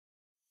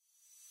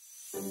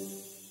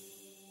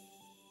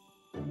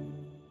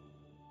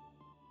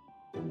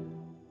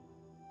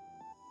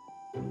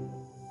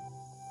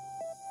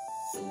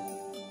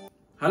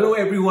Hello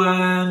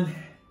everyone,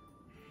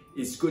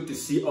 it's good to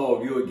see all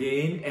of you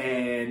again,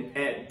 and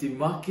at the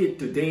market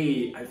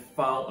today I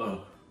found a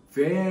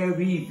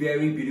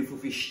very beautiful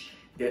fish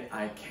that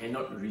I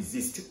cannot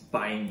resist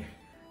buying.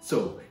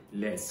 So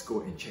let's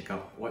go and check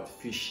out what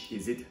fish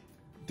is it.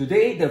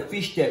 Today the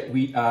fish that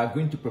we are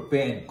going to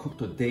prepare and cook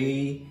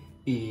today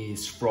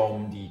is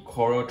from the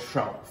coral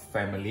trout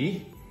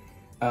family.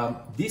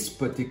 This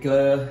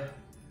particular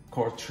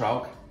coral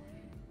trout,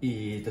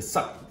 the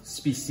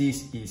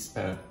subspecies is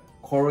a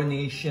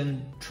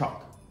Coronation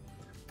trout.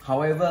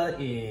 However,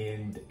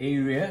 in the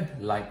area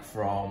like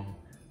from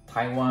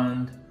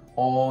Taiwan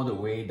all the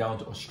way down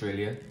to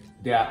Australia,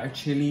 there are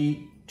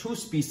actually two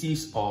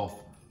species of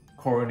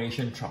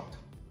Coronation trout.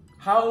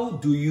 How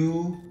do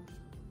you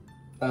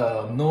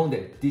know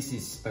that this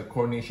is a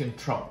Coronation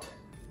trout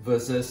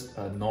versus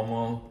a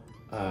normal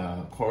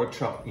coral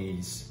trout?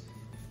 Is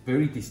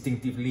very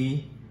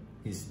distinctively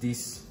is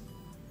this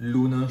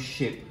lunar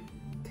shaped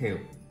tail.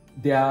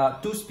 There are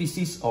two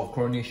species of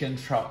Coronation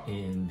trout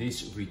in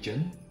this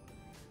region.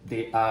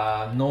 They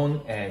are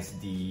known as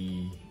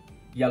the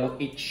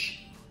yellow-edged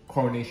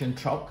Coronation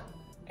trout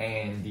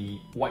and the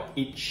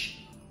white-edged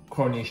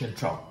Coronation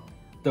trout.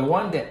 The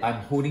one that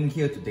I'm holding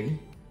here today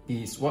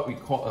is what we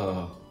call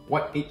a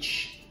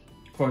white-edged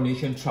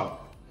Coronation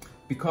trout,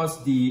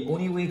 because the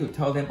only way to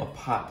tell them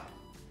apart,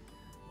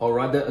 or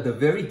rather the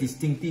very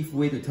distinctive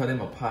way to tell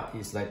them apart,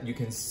 is like you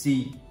can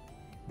see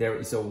there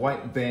is a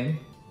white band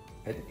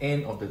at the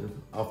end of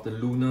the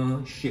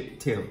lunar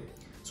shaped tail.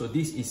 So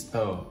this is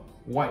a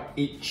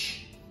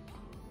white-edged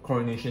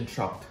Coronation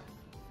trout.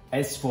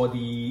 As for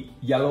the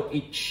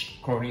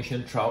yellow-edged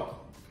Coronation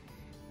trout,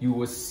 you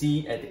will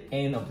see at the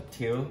end of the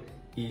tail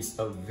is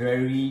a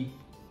very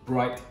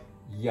bright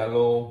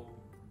yellow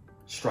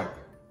stripe,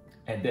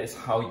 and that's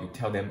how you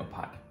tell them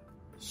apart.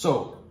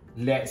 So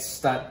let's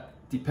start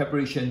the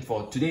preparation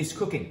for today's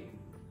cooking.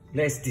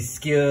 Let's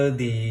descale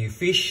the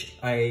fish.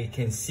 I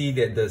can see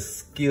that the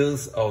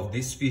scales of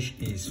this fish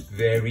is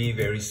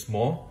very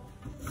small,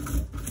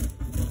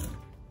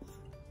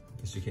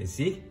 as you can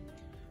see.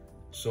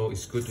 So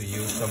it's good to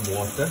use some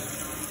water.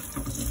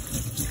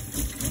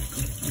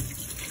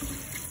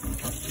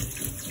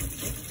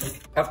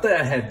 After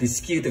I have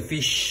descaled the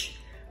fish,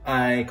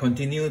 I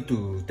continue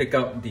to take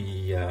out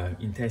the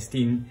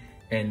intestine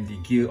and the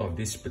gill of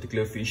this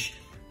particular fish,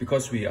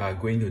 because we are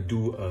going to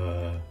do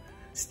a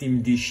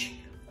steam dish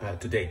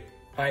today.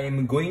 I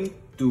am going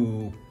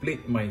to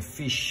plate my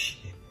fish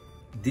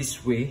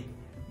this way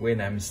when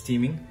I'm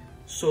steaming,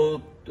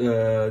 so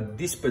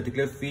this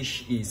particular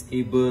fish is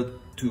able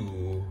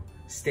to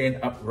stand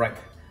upright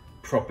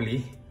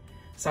properly.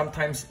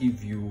 Sometimes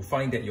if you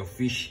find that your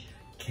fish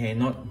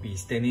cannot be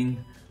standing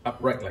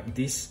upright like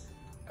this,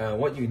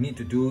 what you need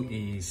to do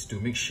is to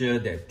make sure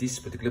that this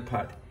particular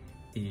part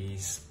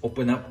is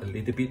open up a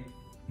little bit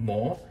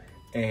more,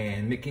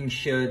 and making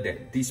sure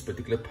that this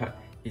particular part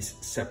is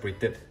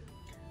separated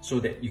so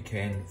that you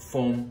can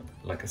form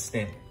like a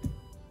stand.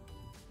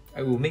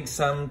 I will make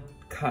some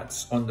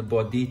cuts on the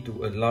body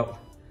to allow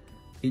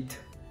it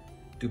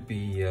to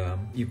be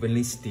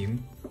evenly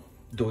steamed.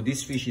 Though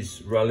this fish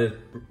is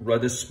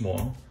rather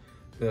small,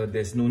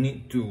 there's no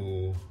need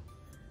to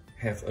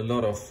have a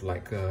lot of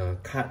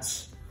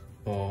cuts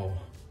or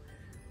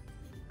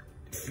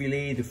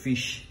fillet the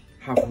fish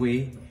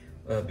halfway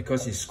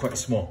because it's quite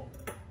small.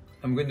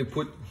 I'm going to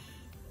put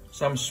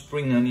some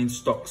spring onion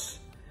stalks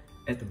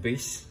at the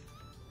base.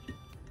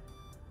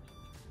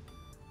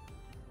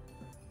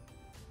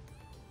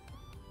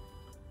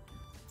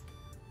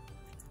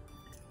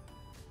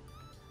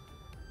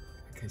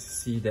 I can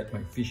see that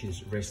my fish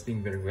is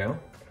resting very well,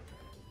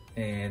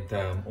 and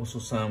also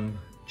some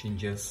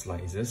ginger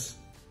slices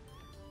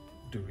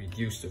to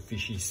reduce the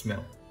fishy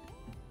smell.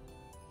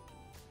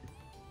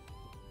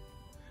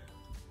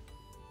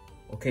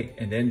 Okay,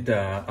 and then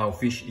our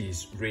fish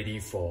is ready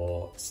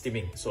for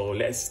steaming. So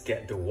let's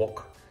get the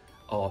wok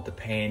or the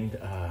pan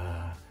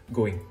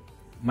going.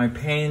 My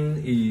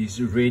pan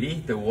is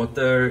ready. The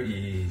water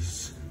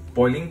is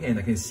boiling and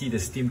I can see the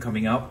steam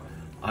coming out.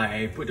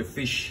 I put the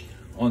fish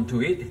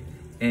onto it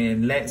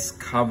and let's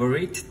cover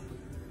it.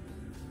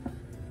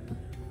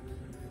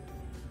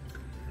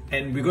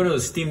 And we're going to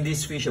steam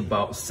this fish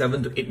about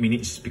 7 to 8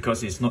 minutes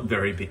because it's not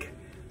very big.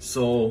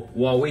 So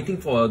while waiting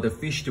for the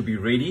fish to be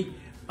ready,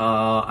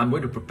 I'm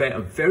going to prepare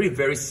a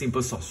very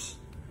simple sauce.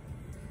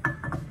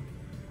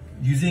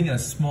 Using a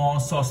small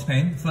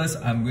saucepan, first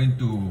I'm going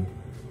to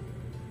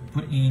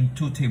put in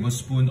 2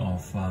 tablespoons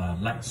of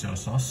light soy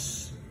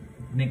sauce.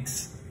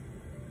 Next,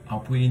 I'll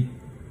put in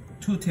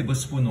 2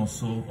 tablespoons or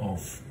so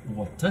of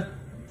water.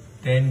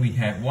 Then we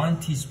have 1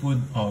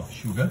 teaspoon of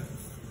sugar.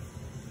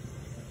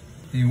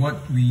 And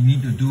what we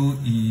need to do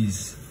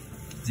is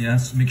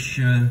just make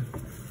sure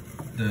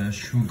the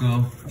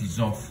sugar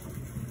dissolves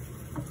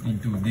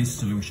into this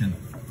solution.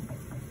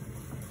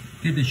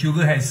 Okay, the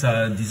sugar has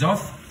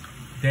dissolved,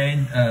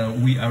 then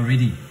we are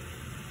ready.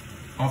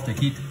 Off the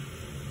heat,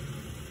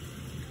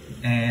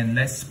 and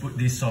let's put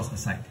this sauce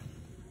aside.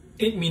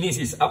 8 minutes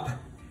is up,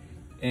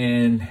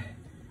 and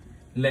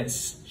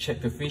Let's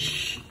check the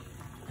fish.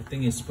 I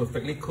think it's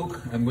perfectly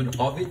cooked. I'm going to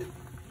off it.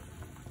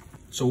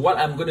 So what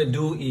I'm going to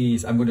do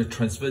is I'm going to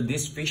transfer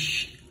this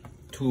fish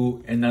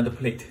to another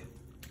plate.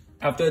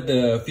 After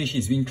the fish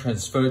is being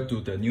transferred to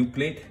the new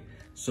plate,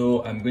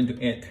 so I'm going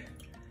to add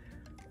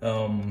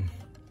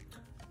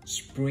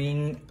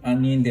spring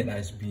onion that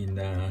has been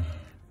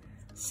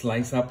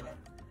sliced up,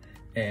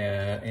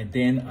 and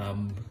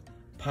then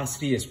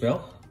parsley as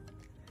well.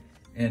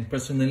 And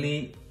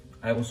personally,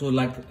 I also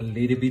like a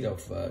little bit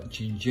of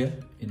ginger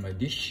in my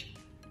dish.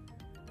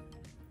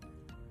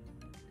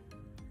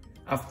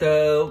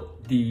 After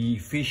the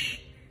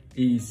fish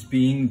is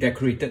being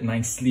decorated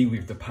nicely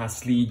with the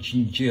parsley,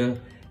 ginger,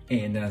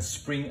 and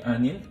spring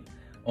onion,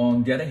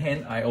 on the other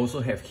hand, I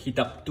also have heat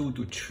up 2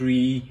 to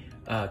 3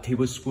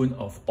 tablespoons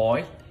of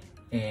oil,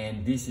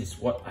 and this is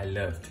what I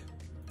loved.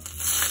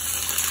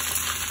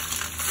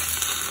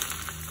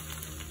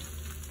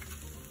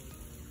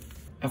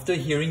 After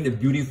hearing the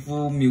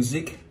beautiful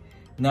music,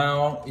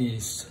 now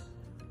is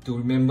to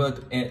remember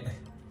to add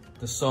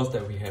the sauce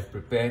that we have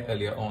prepared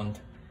earlier on,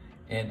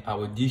 and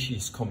our dish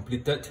is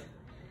completed.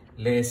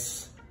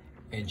 Let's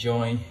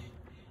enjoy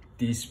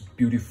this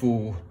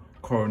beautiful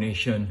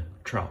Coronation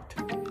trout.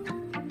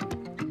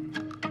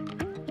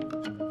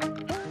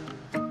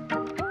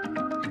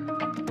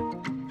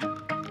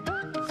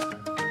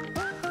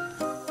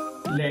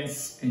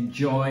 Let's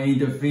enjoy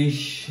the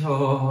fish.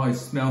 Oh, it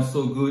smells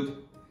so good.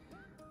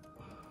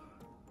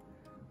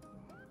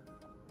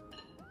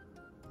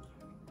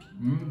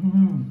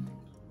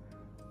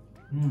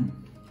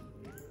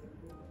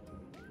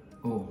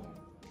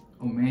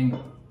 Oh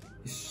man,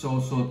 it's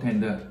so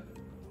tender.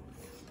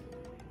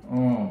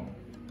 Oh.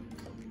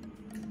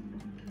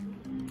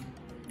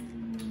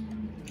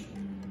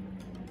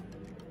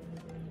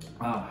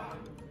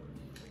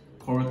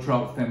 Coral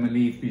trout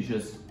family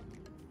fishes.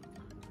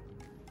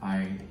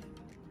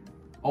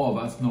 All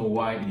of us know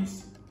why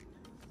it's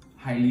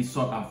highly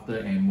sought after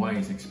and why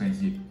it's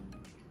expensive.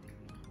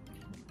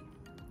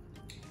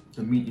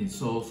 The meat is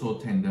so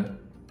tender.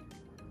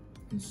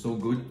 It's so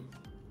good.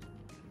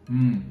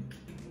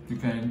 You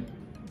can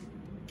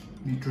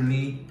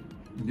literally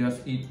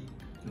just eat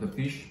the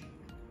fish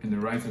and the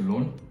rice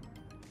alone.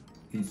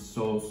 It's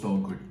so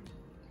good.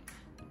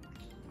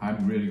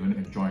 I'm really going to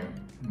enjoy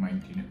my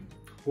dinner.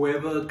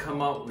 Whoever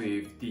come up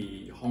with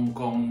the Hong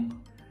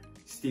Kong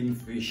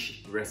steamed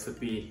fish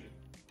recipe,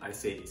 I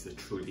say it's a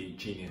truly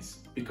genius,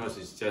 because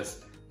it's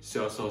just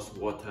soy sauce,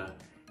 water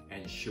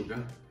and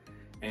sugar,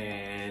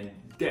 and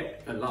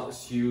that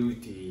allows you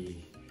to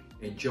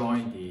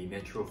enjoy the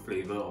natural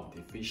flavor of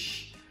the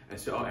fish,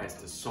 as well as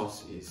the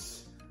sauce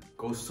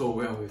goes so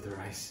well with the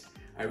rice.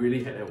 I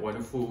really had a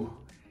wonderful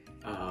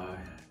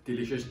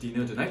delicious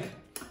dinner tonight,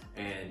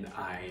 and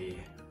I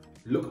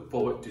look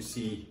forward to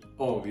see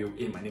all of you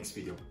in my next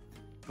video.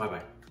 Bye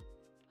bye.